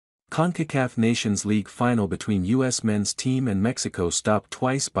CONCACAF Nations League final between U.S. men's team and Mexico stopped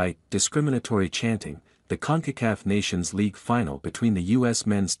twice by discriminatory chanting. The CONCACAF Nations League final between the U.S.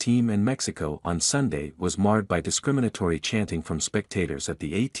 men's team and Mexico on Sunday was marred by discriminatory chanting from spectators at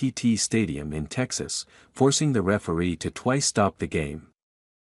the AT&T Stadium in Texas, forcing the referee to twice stop the game.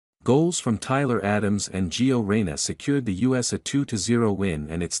 Goals from Tyler Adams and Gio Reyna secured the U.S. a 2-0 win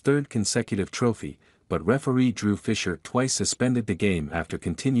and its third consecutive trophy, but referee Drew Fisher twice suspended the game after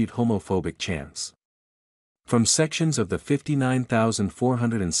continued homophobic chants. From sections of the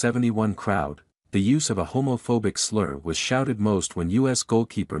 59,471 crowd, the use of a homophobic slur was shouted most when U.S.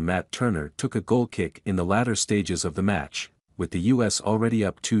 goalkeeper Matt Turner took a goal kick in the latter stages of the match, with the U.S. already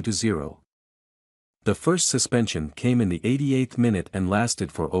up 2-0. The first suspension came in the 88th minute and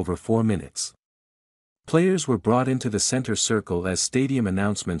lasted for over 4 minutes. Players were brought into the center circle as stadium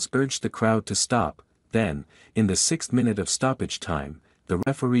announcements urged the crowd to stop. Then, in the 6th minute of stoppage time, the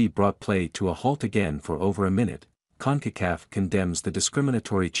referee brought play to a halt again for over a minute. CONCACAF condemns the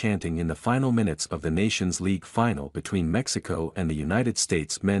discriminatory chanting in the final minutes of the Nations League final between Mexico and the United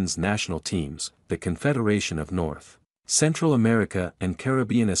States men's national teams. The Confederation of North, Central America and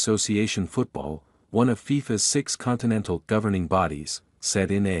Caribbean Association Football, one of FIFA's 6 continental governing bodies,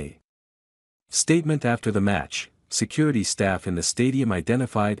 said in a statement after the match. Security staff in the stadium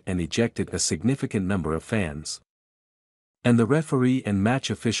identified and ejected a significant number of fans. And the referee and match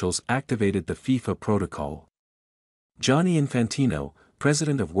officials activated the FIFA protocol. Gianni Infantino,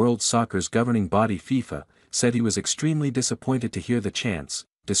 president of World Soccer's governing body FIFA, said he was extremely disappointed to hear the chants.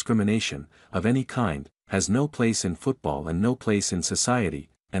 Discrimination, of any kind, has no place in football and no place in society,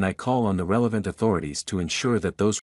 and I call on the relevant authorities to ensure that those